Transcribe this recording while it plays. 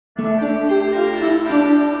ส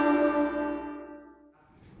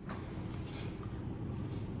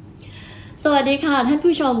วัสดีค่ะท่าน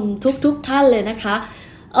ผู้ชมทุกท่านเลยนะคะ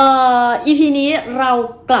EP นี้เรา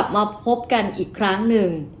กลับมาพบกันอีกครั้งหนึ่ง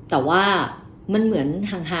แต่ว่ามันเหมือน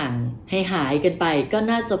ห่างๆหายกันไปก็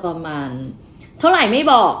น่าจะประมาณเท่าไหร่ไม่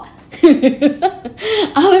บอก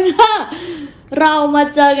เอาเป็นว่าเรามา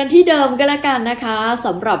เจอกันที่เดิมกันละกันนะคะส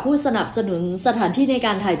ำหรับผู้สนับสนุนสถานที่ในก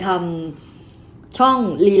ารถ่ายทำช่อง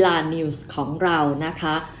ลีลานิวส์ของเรานะค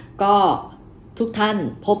ะก็ทุกท่าน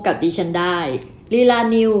พบกับดิฉันได้ลีลา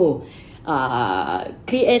นิว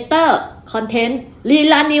ครีเอเตอร์คอนเทนต์ลี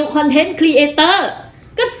ลานิวคอนเทนต์ครีเอเตอร์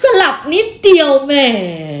ก็สลับนิดเดียวแหม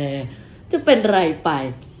จะเป็นไรไป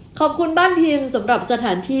ขอบคุณบ้านพิมพ์สำหรับสถ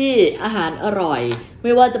านที่อาหารอร่อยไ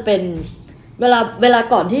ม่ว่าจะเป็นเวลา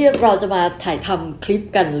ก่อนที่เราจะมาถ่ายทำคลิป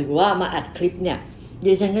กันหรือว่ามาอัดคลิปเนี่ย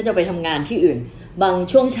ดิฉันก็จะไปทำงานที่อื่นบาง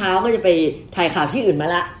ช่วงเช้าก็จะไปถ่ายข่าวที่อื่นมา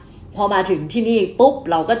ละพอมาถึงที่นี่ปุ๊บ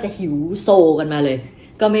เราก็จะหิวโซกันมาเลย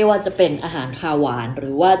ก็ไม่ว่าจะเป็นอาหารคาวหวานห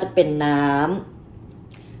รือว่าจะเป็นน้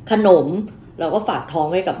ำขนมเราก็ฝากท้อง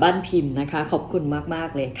ไว้กับบ้านพิมพ์นะคะขอบคุณมาก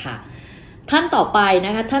ๆเลยค่ะท่านต่อไปน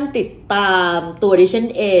ะคะท่านติดตามตัวดิฉัน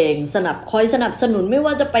เองคอยสนับสนุนไม่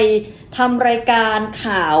ว่าจะไปทำรายการ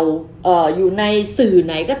ข่าวอยู่ในสื่อไ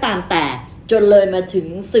หนก็ตามแต่จนเลยมาถึง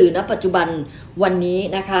สื่อณปัจจุบันวันนี้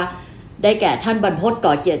นะคะได้แก่ท่านบรรพต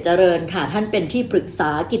ก่อเกียรติเจริญค่ะท่านเป็นที่ปรึกษา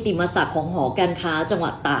กิตติมศักดิ์ของหอการค้าจังห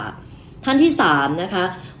วัดตากท่านที่3นะคะ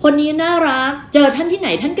คนนี้น่ารักเจอท่านที่ไหน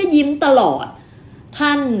ท่านก็ยิ้มตลอดท่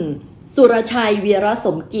านสุรชัย เวียรส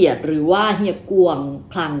มเกียรติหรือว่าเฮียกวง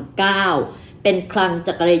คลัง9เป็นคลัง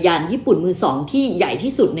จักรยานญี่ปุ่นมือ2ที่ใหญ่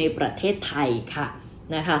ที่สุดในประเทศไทยค่ะ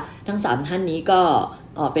นะคะทั้ง3ท่านนี้ก็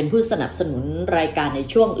เป็นผู้สนับสนุนรายการใน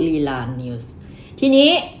ช่วงลีลานิวส์ทีนี้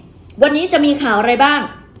วันนี้จะมีข่าวอะไรบ้าง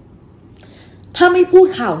ถ้าไม่พูด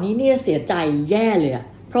ข่าวนี้เนี่ยเสียใจแย่เลย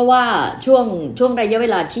เพราะว่าช่วงระยะเว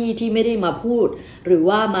ลาที่ไม่ได้มาพูดหรือ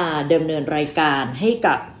ว่ามาดำเนินรายการให้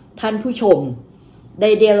กับท่านผู้ชมไ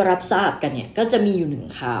ด้รับทราบกันเนี่ยก็จะมีอยู่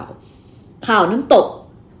1ข่าวน้ำตก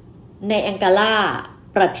ในแองการ่า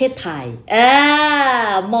ประเทศไทย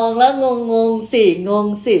มองแล้วงง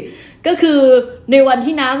สิก็คือในวัน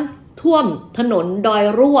ที่น้ำท่วมถนนดอย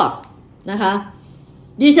รวกนะคะ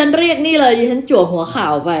ดิฉันเรียกนี่เลยดิฉันจั่วหัวข่า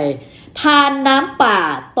วไปทานน้ำป่า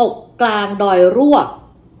ตกกลางดอยรวก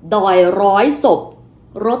ดอย100 ศพ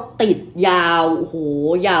รถติดยาวโอ้โห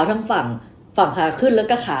ยาวทั้งฝั่งขาขึ้นแล้ว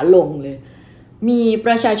ก็ขาลงเลยมีป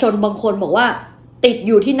ระชาชนบางคนบอกว่าติดอ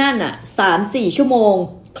ยู่ที่นั่นอ่ะ 3-4 ชั่วโมง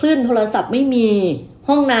คลื่นโทรศัพท์ไม่มี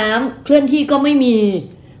ห้องน้ำเคลื่อนที่ก็ไม่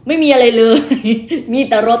มีอะไรเลย มี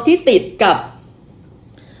แต่รถที่ติด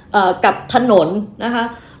กับถนนนะคะ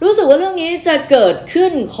รู้สึกว่าเรื่องนี้จะเกิดขึ้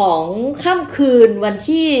นของค่ำคืนวัน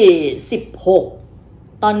ที่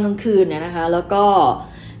16ตอนกลางคืนนะคะแล้วก็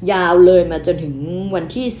ยาวเลยมาจนถึงวัน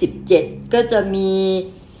ที่17ก็จะมี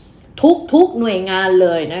ทุกหน่วยงานเล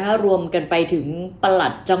ยนะคะรวมกันไปถึงปลั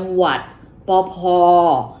ดจังหวัดปภ.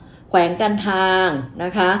แขวงการทางน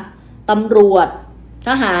ะคะตำรวจท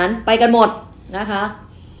หารไปกันหมดนะคะ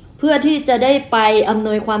เพื่อที่จะได้ไปอำน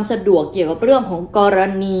วยความสะดวกเกี่ยวกับเรื่องของกร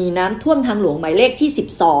ณีน้ำท่วมทางหลวงหมายเลขที่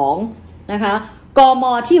12นะคะกม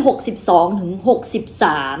ที่62ถึง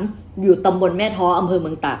63อยู่ตำบลแม่ท้ออำเภอเมื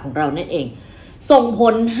องตากของเรานั่นเองส่งผ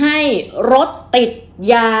ลให้รถติด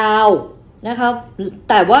ยาวนะคะ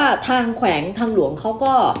แต่ว่าทางแขวงทางหลวงเขา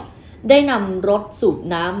ก็ได้นำรถสูบ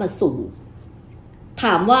น้ำมาสูบถ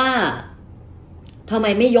ามว่าทำไม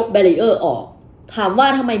ไม่ยกแบรีเออร์ออกถามว่า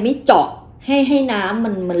ทำไมไม่เจาะให้น้ำ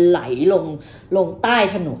มันไหลลงใต้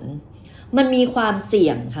ถนนมันมีความเสี่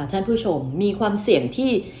ยงค่ะท่านผู้ชมมีความเสี่ยง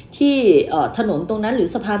ที่ถนนตรงนั้นหรือ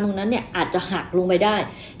สะพานตรงนั้นเนี่ยอาจจะหักลงไปได้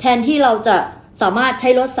แทนที่เราจะสามารถใช้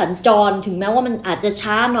รถสัญจรถึงแม้ว่ามันอาจจะ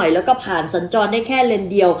ช้าหน่อยแล้วก็ผ่านสัญจรได้แค่เลน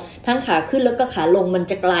เดียวทั้งขาขึ้นแล้วก็ขาลงมัน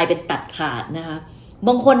จะกลายเป็นตัดขาดนะคะบ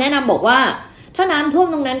างคนแนะนำบอกว่าถ้าน้ำท่วม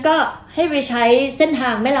ตรงนั้นก็ให้ไปใช้เส้นทา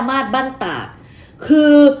งแม่ละมาดบ้านตากคื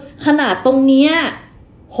อขนาดตรงเนี้ย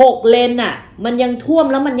6 เลนน่ะมันยังท่วม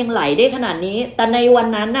แล้วมันยังไหลได้ขนาดนี้แต่ในวัน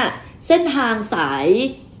นั้นน่ะเส้นทางสาย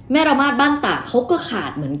แม่ละมาดบ้านตากเขาก็ขา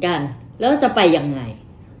ดเหมือนกันแล้วจะไปยังไง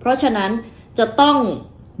เพราะฉะนั้นจะต้อง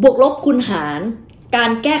บวกลบคูณหารกา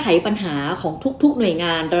รแก้ไขปัญหาของทุกๆหน่วยง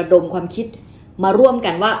านระดมความคิดมาร่วม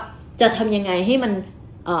กันว่าจะทำยังไงให้มัน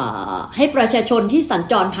ให้ประชาชนที่สัญ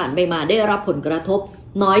จรผ่านไปมาได้รับผลกระทบ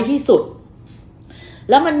น้อยที่สุด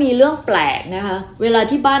แล้วมันมีเรื่องแปลกนะคะเวลา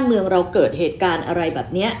ที่บ้านเมืองเราเกิดเหตุการณ์อะไรแบบ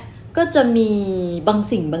นี้ก็จะมีบาง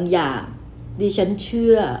สิ่งบางอย่างดิฉันเ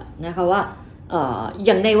ชื่อนะคะว่าอ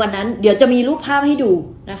ย่างในวันนั้นเดี๋ยวจะมีรูปภาพให้ดู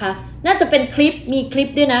นะคะน่าจะเป็นมีคลิ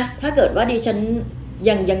ปด้วยนะถ้าเกิดว่าดิฉัน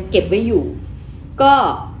ยังเก็บไว้อยู่ก็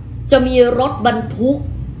จะมีรถบรรทุก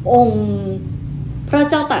องค์พระ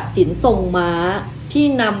เจ้าตากสินทรงม้าที่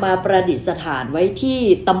นำมาประดิษฐานไว้ที่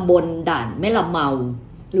ตำบลด่านแม่ละเมา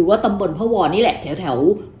หรือว่าตำบลพะวอนี่แหละแถวแถว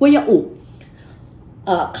ห้วยยะอุ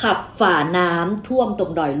ขับฝ่าน้ำท่วมตร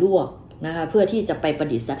งดอยลวกนะคะเพื่อที่จะไปประ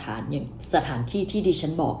ดิษฐานอย่างสถานที่ที่ดิฉั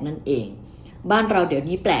นบอกนั่นเองบ้านเราเดี๋ยว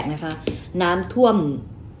นี้แปลกนะคะน้ำท่วม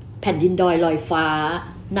แผ่นดินดอยลอยฟ้า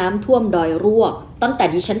น้ำท่วมดอยลวกตั้งแต่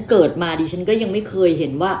ดิฉันเกิดมาดิฉันก็ยังไม่เคยเห็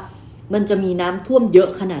นว่ามันจะมีน้ำท่วมเยอะ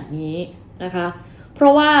ขนาดนี้นะคะเพรา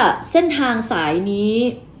ะว่าเส้นทางสายนี้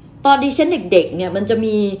ตอนดิฉันเด็กๆเนี่ยมันจะ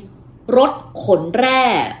มีรถขนแร่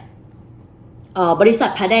บริษัท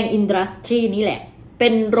ผาแดงอินดัสทรีนี่แหละเป็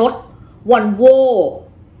นรถวอลโว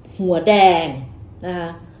หัวแดงนะคะ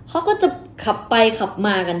เขาก็จะขับไปขับม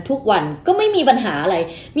ากันทุกวันก็ไม่มีปัญหาอะไร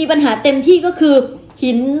มีปัญหาเต็มที่ก็คือ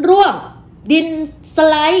หินร่วงดินส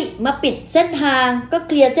ไลด์มาปิดเส้นทางก็เ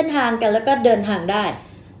คลียร์เส้นทางกันแล้วก็เดินทางได้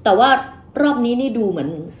แต่ว่ารอบนี้นี่ดูเหมือน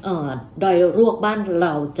ดอยลวกบ้านเร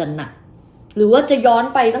าจะหนักหรือว่าจะย้อน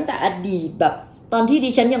ไปตั้งแต่อดีตแบบตอนที่ดิ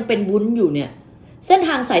ฉันยังเป็นวุ้นอยู่เนี่ยเส้นท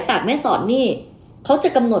างสายตากแม่สอดนี่เขาจะ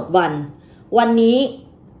กำหนดวันนี้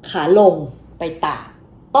ขาลงไปตาก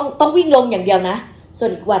ต้องวิ่งลงอย่างเดียวนะส่ว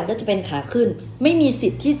นอีกวันก็จะเป็นขาขึ้นไม่มีสิ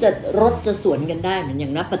ทธิ์ที่จะรถจะสวนกันได้เหมือนอย่า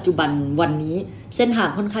งณปัจจุบันวันนี้เส้นทาง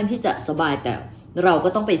ค่อนข้างที่จะสบายแต่เราก็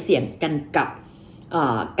ต้องไปเสี่ยงกันกับ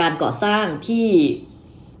การก่อสร้าง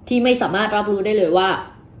ที่ไม่สามารถรับรู้ได้เลยว่า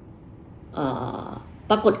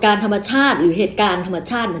ปรากฏการณ์ธรรมชาติหรือเหตุการณ์ธรรม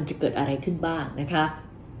ชาติมันจะเกิดอะไรขึ้นบ้างนะคะ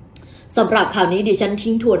สำหรับข่าวนี้ดิฉัน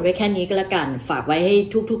ทิ้งทวนไว้แค่นี้ก็แล้วกันฝากไว้ให้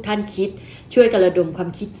ทุกท่านคิดช่วยกันระดมความ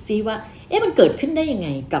คิดซิว่ามันเกิดขึ้นได้ยังไง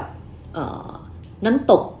กับน้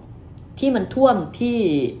ำตกที่มันท่วมที่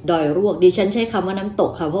ดอยลวกดิฉันใช้คำว่าน้ำต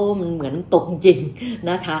กค่ะเพราะว่ามันเหมือนน้ำตกจริงๆ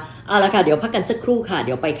นะคะเอาละค่ะเดี๋ยวพักกันสักครู่ค่ะเ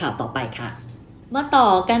ดี๋ยวไปข่าวต่อไปค่ะมาต่อ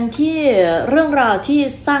กันที่เรื่องราวที่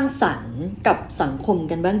สร้างสรรค์กับสังคม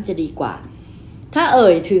กันบ้างจะดีกว่าถ้าเอ่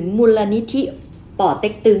ยถึงมูลนิธิป่อเต็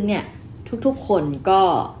กตึงเนี่ยทุกๆคนก็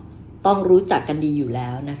ต้องรู้จักกันดีอยู่แล้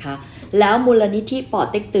วนะคะแล้วมูลนิธิป่อ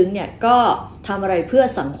เต็กตึงเนี่ยก็ทำอะไรเพื่อ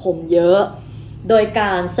สังคมเยอะโดยก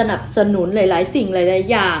ารสนับสนุนหลายๆสิ่งหลาย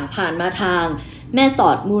ๆอย่างผ่านมาทางแม่สอ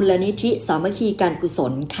ดมูลนิธิสามัคคีการกุศ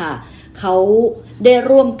ลค่ะเขาได้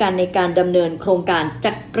ร่วมกันในการดำเนินโครงการ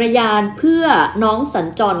จักรยานเพื่อน้องสัญ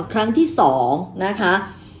จรครั้งที่2นะคะ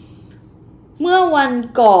เมื่อวัน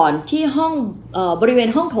ก่อนที่บริเวณ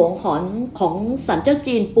ห้องโถงของศาลเจ้า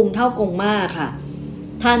จีนปุงเท่ากงมาค่ะ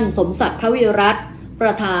ท่านสมศักดิ์ ทวิรัตน์ปร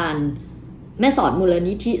ะธานแม่สอดมูล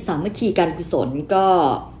นิธิสามัคคีการกุศลก็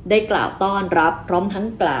ได้กล่าวต้อนรับพร้อมทั้ง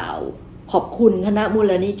กล่าวขอบคุณคณะมู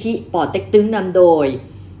ลนิธิป่อเต็กตึงนำโดย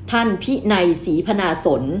ท่านพินัยศรีพนาส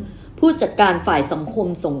นผู้จัดการฝ่ายสังคม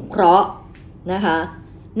สงเคราะห์นะคะ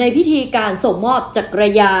ในพิธีการส่งมอบจักร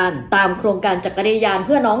ยานตามโครงการจักรยานเ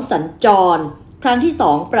พื่อน้องสัญจรครั้งที่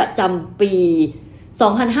2ประจำปี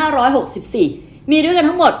 2564 มีด้วยกัน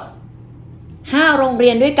ทั้งหมด5โรงเรี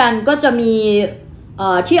ยนด้วยกันก็จะมี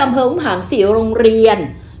ที่อำเภออุ้มผาง4โรงเรียน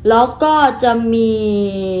แล้วก็จะมี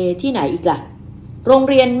ที่ไหนอีกล่ะโรง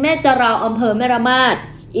เรียนแม่จราวอำเภอแม่ระมาด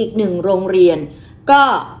อีก1โรงเรียนก็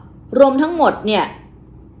รวมทั้งหมดเนี่ย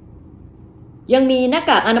ยังมีหน้า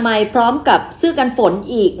กากอนามัยพร้อมกับเสื้อกันฝน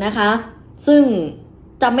อีกนะคะซึ่ง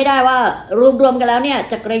จำไม่ได้ว่ารวมๆกันแล้วเนี่ย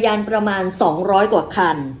จักรยานประมาณ200กว่าคั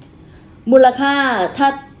นมูลค่าถ้า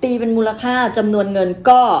ตีเป็นมูลค่าจำนวนเงิน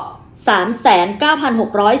ก็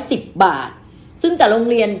 39,610 บาทซึ่งแต่โรง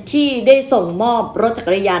เรียนที่ได้ส่งมอบรถจัก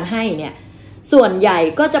รยานให้เนี่ยส่วนใหญ่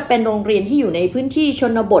ก็จะเป็นโรงเรียนที่อยู่ในพื้นที่ช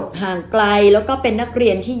นบทห่างไกลแล้วก็เป็นนักเรี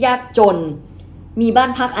ยนที่ยากจนมีบ้าน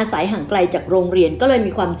พักอาศัยห่างไกลจากโรงเรียนก็เลย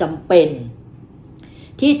มีความจำเป็น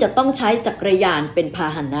ที่จะต้องใช้จักรยานเป็นพา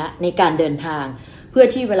หนะในการเดินทางเพื่อ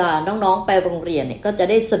ที่เวลาน้องๆไปโรงเรียนเนี่ยก็จะ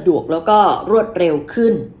ได้สะดวกแล้วก็รวดเร็วขึ้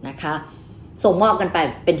นนะคะส่งมอบกันไป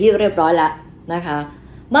เป็นที่เรียบร้อยแล้วนะคะ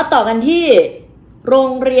มาต่อกันที่โร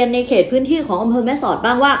งเรียนในเขตพื้นที่ของอำเภอแม่สอด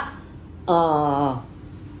บ้างว่า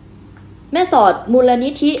แม่สอดมูล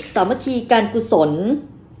นิธิสามัคคีการกุศล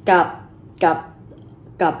กับ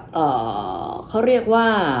เขาเรียกว่า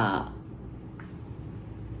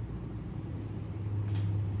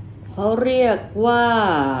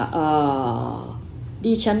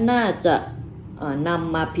ดิฉันน่าจะน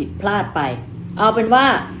ำมาผิดพลาดไปเอาเป็นว่า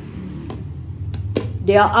เ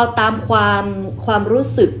ดี๋ยวเอาตามความรู้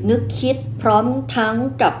สึกนึกคิดพร้อมทั้ง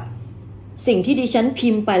กับสิ่งที่ดิฉันพิ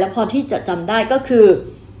มพ์ไปแล้วพอที่จะจำได้ก็คือ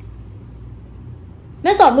แ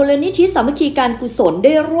ม่สอดมูลนิธิสามัคคีการกุศลไ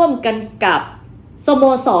ด้ร่วมกันกับสโม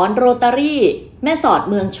สรโรตารี่แม่สอด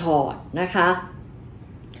เมืองชอดนะคะ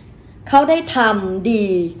เขาได้ทำดี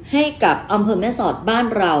ให้กับอำเภอแม่สอดบ้าน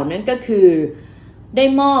เรานั่นก็คือได้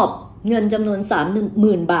มอบเงินจำนวน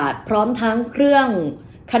 30,000 บาทพร้อมทั้งเครื่อง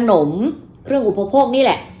ขนมเครื่องอุปโภคนี่แ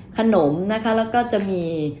หละขนมนะคะแล้วก็จะมี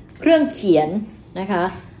เครื่องเขียนนะคะ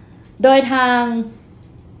โดยทาง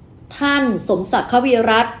ท่านสมศักดิ์ ขวี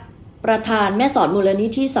รัตน์ประธานแม่สอดมูลนิ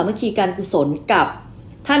ธิสามัคคีการกุศลกับ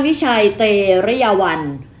ท่านวิชัยเตระยาวัน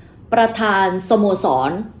ประธานสโมส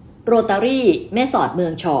รโรตารี่แม่สอดเมื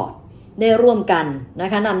องชอดได้ร่วมกันนะ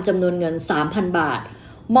คะนำจำนวนเงิน 3,000 บาท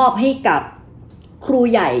มอบให้กับครู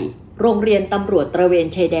ใหญ่โรงเรียนตำรวจตระเวน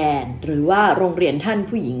ชายแดนหรือว่าโรงเรียนท่าน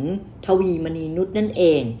ผู้หญิงทวีมณีนุชนั่นเอ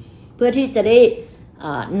งเพื่อที่จะได้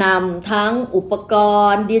นำทั้งอุปก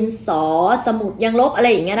รณ์ดินสอสมุดยังลบอะไร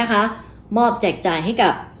อย่างเงี้ยนะคะมอบแจกจ่ายให้กั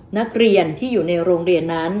บนักเรียนที่อยู่ในโรงเรียน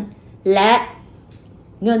นั้นและ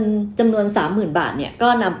เงินจำนวน 30,000 บาทเนี่ยก็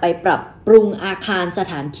นำไปปรับปรุงอาคารส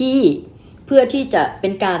ถานที่เพื่อที่จะเป็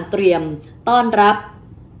นการเตรียมต้อนรับ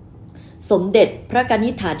สมเด็จพระกนิ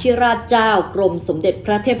ษฐาธิราชเจ้ากรมสมเด็จพ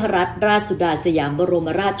ระเทพรัตนราชสุดาสยามบรม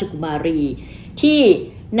ราชกุมารีที่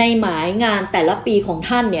ในหมายงานแต่ละปีของ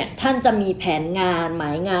ท่านเนี่ยท่านจะมีแผนงานหม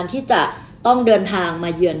ายงานที่จะต้องเดินทางมา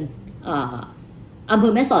เยือนอำเภ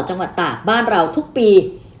อแม่สอดจังหวัดตากบ้านเราทุกปี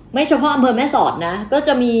ไม่เฉพาะอำเภอแม่สอดนะก็จ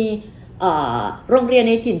ะมีโรงเรียน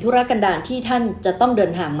ในถิ่นธุรกันดารที่ท่านจะต้องเดิ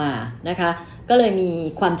นทางมานะคะก็เลยมี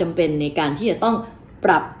ความจำเป็นในการที่จะต้องป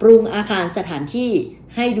รับปรุงอาคารสถานที่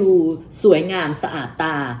ให้ดูสวยงามสะอาดต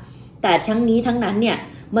าแต่ทั้งนี้ทั้งนั้นเนี่ย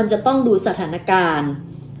มันจะต้องดูสถานการณ์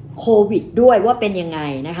โควิดด้วยว่าเป็นยังไง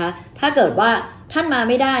นะคะถ้าเกิดว่าท่านมา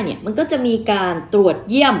ไม่ได้เนี่ยมันก็จะมีการตรวจ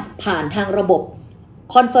เยี่ยมผ่านทางระบบ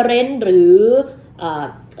คอนเฟอเรนซ์หรือ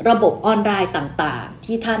ระบบออนไลน์ต่างๆ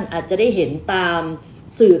ที่ท่านอาจจะได้เห็นตาม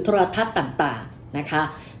สื่อโทรทัศน์ต่างๆนะคะ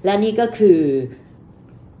และนี่ก็คือ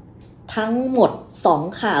ทั้งหมด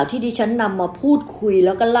2ข่าวที่ดิฉันนำมาพูดคุยแ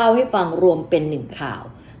ล้วก็เล่าให้ฟังรวมเป็น1ข่าว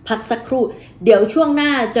พักสักครู่เดี๋ยวช่วงหน้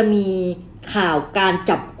าจะมีข่าวการ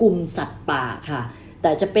จับกุมสัตว์ป่าค่ะแ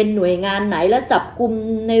ต่จะเป็นหน่วยงานไหนและจับกุม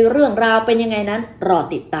ในเรื่องราวเป็นยังไงนั้นรอ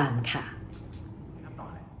ติดตามค่ะ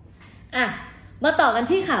มาต่อกัน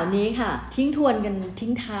ที่ข่าวนี้ค่ะทิ้งทวนกันทิ้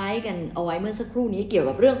งท้ายกันเอาไว้เมื่อสักครู่นี้เกี่ยว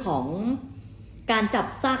กับเรื่องของการจับ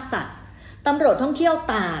ซากสัตว์ตำรวจท่องเที่ยว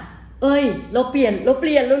ตากเราเปลี่ยนเรา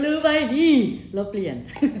ลื้อไปที่เราเปลี่ยน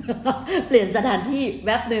เปลี่ยนสถานที่แว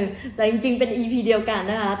บหนึ่งแต่จริงๆเป็น EP เดียวกัน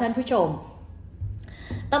นะคะท่านผู้ชม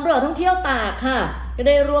ตำรวจท่องเที่ยวตากค่ะก็ไ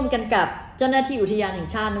ด้ร่วมกันกับเจ้าหน้าที่อุทยานแห่ง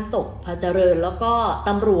ชาติน้ำตกผาเจริญแล้วก็ต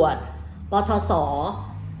ำรวจปทศ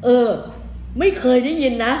ไม่เคยได้ยิ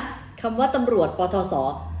นนะคำว่าตำรวจปทศ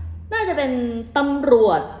น่าจะเป็นตำร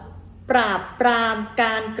วจปราบปรามก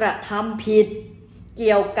ารกระทำผิดเ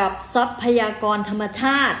กี่ยวกับทรัพยากรธรรมช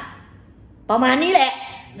าติประมาณนี้แหละ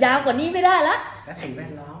ยาวกว่านี้ไม่ได้ละและสิ่งแว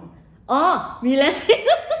ดล้อมมีแล้วสิ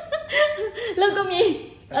แล้วก็มี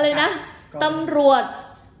อะไรนะตำรวจ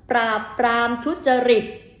ปราบปรามทุจริต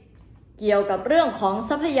เกี่ยวกับเรื่องของ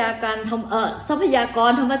ทรัพยากรธ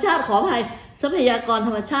รรมชาติขออภัยทรัพยากรธ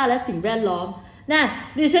รรมชาติและสิ่งแวดล้อมนะ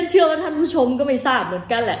ดิฉันเชื่อว่าท่านผู้ชมก็ไม่ทราบเหมือน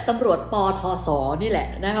กันแหละตำรวจปทศนี่แหละ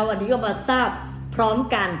นะคะวันนี้ก็มาทราบพร้อม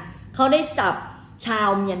กันเขาได้จับชาว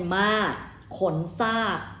เมียนมาขนซา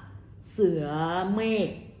กเสือเมฆ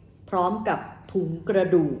พร้อมกับถุงกระ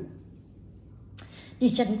ดูกดิ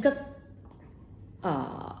ฉันก็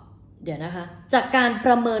เดี๋ยวนะคะจากการป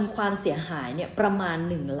ระเมินความเสียหายเนี่ยประมาณ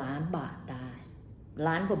1 ล้านบาทได้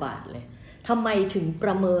ล้านกว่าบาทเลยทำไมถึงป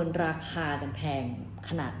ระเมินราคากันแพงข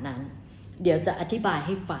นาดนั้นเดี๋ยวจะอธิบายใ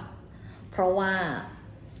ห้ฟังเพราะว่า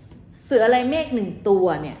เสือลายเมฆ1 ตัว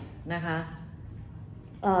เนี่ยนะคะ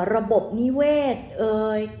ระบบนิเวศ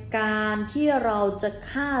การที่เราจะ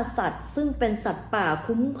ฆ่าสัตว์ซึ่งเป็นสัตว์ป่า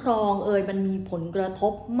คุ้มครองมันมีผลกระท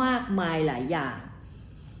บมากมายหลายอย่าง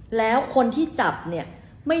แล้วคนที่จับเนี่ย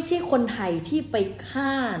ไม่ใช่คนไทยที่ไปฆ่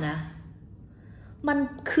านะมัน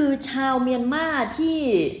คือชาวเมียนมาที่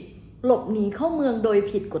หลบหนีเข้าเมืองโดย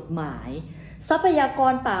ผิดกฎหมายทรัพยาก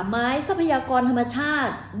รป่าไม้ทรัพยากรธรรมชา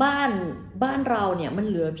ติบ้านเราเนี่ยมัน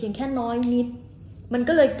เหลือเพียงแค่น้อยนิดมัน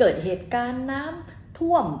ก็เลยเกิดเหตุการณ์น้ำ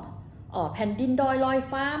ท่วมแผ่นดินดอยลอย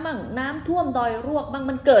ฟ้ามั่งน้ำท่วมดอยรวกบ้าง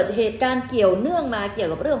มันเกิดเหตุการณ์เกี่ยวเนื่องมาเกี่ยว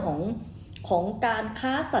กับเรื่องของการค้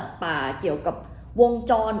าสัตว์ป่าเกี่ยวกับวง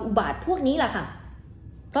จรอุบาทพวกนี้แหละค่ะ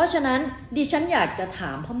เพราะฉะนั้นดิฉันอยากจะถ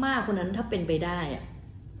ามพม่าคนนั้นถ้าเป็นไปได้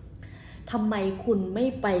ทำไมคุณไม่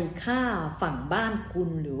ไปฆ่าฝั่งบ้านคุณ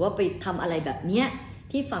หรือว่าไปทำอะไรแบบเนี้ย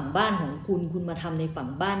ที่ฝั่งบ้านของคุณมาทำในฝั่ง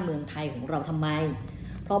บ้านเมืองไทยของเราทำไม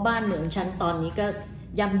เพราะบ้านเมืองฉันตอนนี้ก็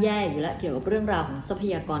ย่ำแย่อยู่แล้วเกี่ยวกับเรื่องราวของทรัพ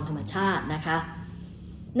ยากรธรรมชาตินะคะ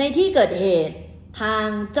ในที่เกิดเหตุทาง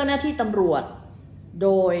เจ้าหน้าที่ตำรวจโด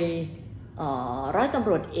ยร้อยตำ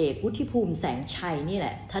รวจเอกวุฒิภูมิแสงชัยนี่แหล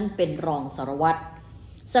ะท่านเป็นรองสารวัตร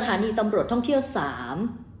สถานีตำรวจท่องเที่ยว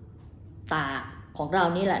3ตากของเรา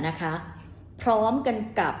นี่แหละนะคะพร้อมกัน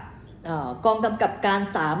กับ กองกำกับการ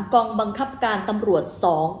3กองบังคับการตำรวจ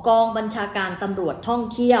2กองบัญชาการตำรวจท่อง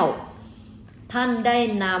เที่ยวท่านได้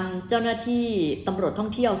นำเจ้าหน้าที่ตำรวจท่อ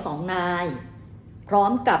งเที่ยว2นายพร้อ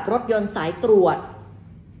มกับรถยนต์สายตรวจ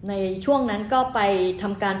ในช่วงนั้นก็ไปท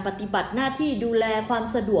ำการปฏิบัติหน้าที่ดูแลความ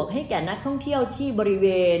สะดวกให้แก่นักท่องเที่ยวที่บริเว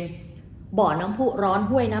ณบ่อน้ำพุร้อน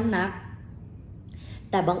ห้วยน้ำนัก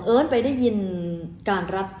แต่บังเอิญไปได้ยินการ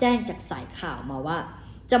รับแจ้งจากสายข่าวมาว่า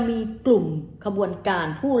จะมีกลุ่มขบวนการ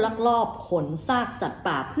ผู้ลักลอบขนซากสัตว์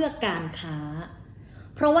ป่าเพื่อการค้า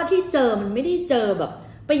เพราะว่าที่เจอมันไม่ได้เจอแบบ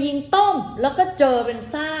ไปยิงต้มแล้วก็เจอเป็น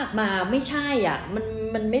ซากมาไม่ใช่อ่ะ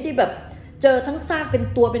มันไม่ได้แบบเจอทั้งซากเป็น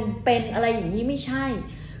ตัวเป็นอะไรอย่างนี้ไม่ใช่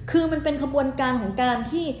คือมันเป็นขบวนการของการ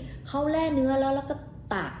ที่เขาแล่เนื้อแล้วก็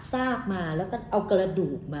ตากซากมาแล้วก็เอากระดู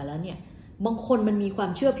กมาแล้วเนี่ยบางคนมันมีควา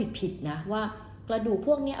มเชื่อผิดๆนะว่ากระดูกพ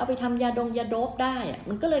วกนี้เอาไปทำยาโดปได้อะ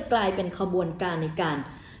มันก็เลยกลายเป็นขบวนการในการ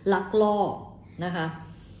ลักลอบนะคะ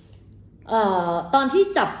ตอนที่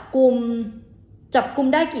จับกุม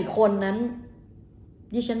ได้กี่คนนั้น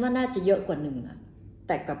ดิฉันว่าน่าจะเยอะกว่าหนึ่งอะแ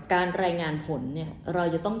ต่กับการรายงานผลเนี่ยเรา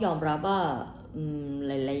จะต้องยอมรับว่าห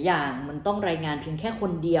ลายๆอย่างมันต้องรายงานเพียงแค่ค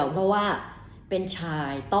นเดียวเพราะว่าเป็นชา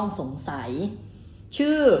ยต้องสงสัย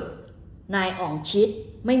ชื่อนายอ่องชิด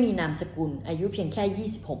ไม่มีนามสกุลอายุเพียงแค่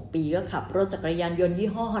26ปีก็ขับรถจักรยานยนต์ยี่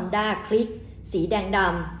ห้อ Honda Click สีแดงด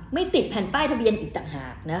ำไม่ติดแผ่นป้ายทะเบียนอีกต่างหา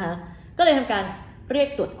กนะคะก็เลยทำการเรียก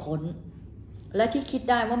ตรวจค้นและที่คิด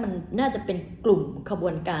ได้ว่ามันน่าจะเป็นกลุ่มขบว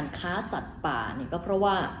นการค้าสัตว์ป่าเนี่ยก็เพราะ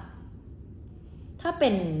ว่าถ้าเป็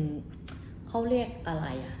นเขาเรียกอะไร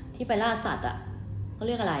อะที่ไปล่าสัตว์อะเขาเ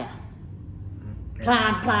รียกอะไรอะพรา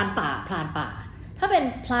นป่าถ้าเป็น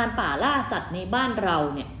พรานป่าล่าสัตว์ในบ้านเรา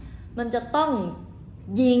เนี่ยมันจะต้อง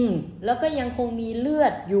ยิงแล้วก็ยังคงมีเลือ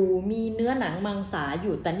ดอยู่มีเนื้อหนังมังสาอ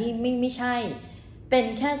ยู่แต่นี่ไม่ใช่เป็น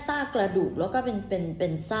แค่ซากกระดูกแล้วก็เป็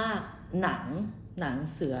นซากหนัง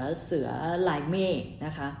เสือลายเมฆน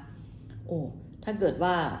ะคะโอ้ถ้าเกิด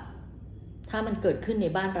ว่าถ้ามันเกิดขึ้นใน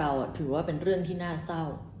บ้านเราถือว่าเป็นเรื่องที่น่าเศร้า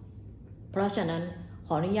เพราะฉะนั้นข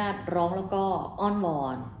ออนุญาตร้องแล้วก็อ้อนวอ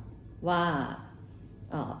นว่า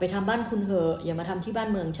ไปทำบ้านคุณเหอะอย่ามาทำที่บ้าน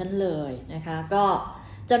เมืองฉันเลยนะคะก็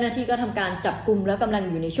เจ้าหน้าที่ก็ทำการจับกุมแล้วกำลัง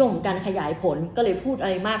อยู่ในช่วงของการขยายผลก็เลยพูดอะ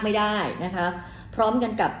ไรมากไม่ได้นะคะพร้อมกั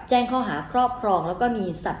นกับแจ้งข้อหาครอบครองแล้วก็มี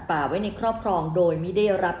สัตว์ป่าไว้ในครอบครองโดยไม่ได้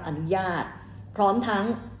รับอนุญาตพร้อมทั้ง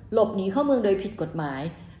หลบหนีเข้าเมืองโดยผิดกฎหมาย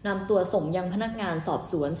นำตัวส่งยังพนักงานสอบ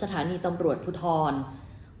สวนสถานีตำรวจภูธร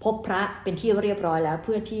พบพระเป็นที่เรียบร้อยแล้วเ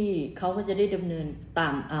พื่อที่เขาก็จะได้ดำเ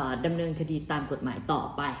นินคดีตามกฎหมายต่อ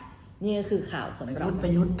ไปนี่ก็คือข่าวสำหรับปร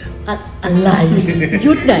ะยุทธ์อะไร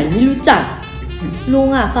ยุทธไหนไม่รู้จักลุง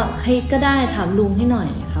อ่ะฟังใครก็ได้ถามลุงให้หน่อย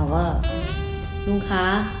ค่ะว่าลุงคะ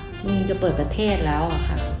ลุงจะเปิดประเทศแล้วอะ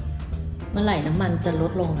ค่ะเมื่อไหร่น้ำมันจะล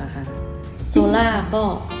ดลงอะค่ะโซล่าก็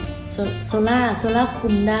โซล่าคุ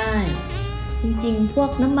มได้จริงๆพว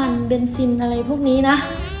กน้ำมันเบนซินอะไรพวกนี้นะ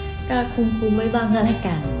ก็คุมไว้บ้างก็แล้ว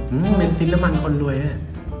กันเบนซินน้ำมันคนรวยเนี่ย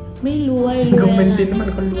ไม่รวยก็เบนซินน้ำมัน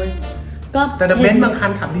คนรวยก็แต่เบนซ์บางคั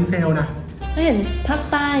นขับดีเซลนะก็เห็นภาค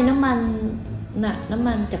ใต้น้ำมัน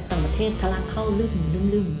จากต่างประเทศทะลักเข้าลื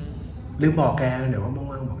มบอกแกเดี๋ยวว่า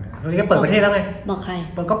ว่างๆบอกแกตอนนี้ก็เปิดประเทศแล้วไงบอกใคร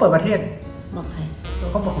ก็เปิดประเทศบอกใคร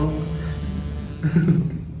ก็บอกลุง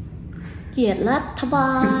เกลียดรัฐบ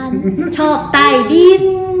าลชอบใต้ดิน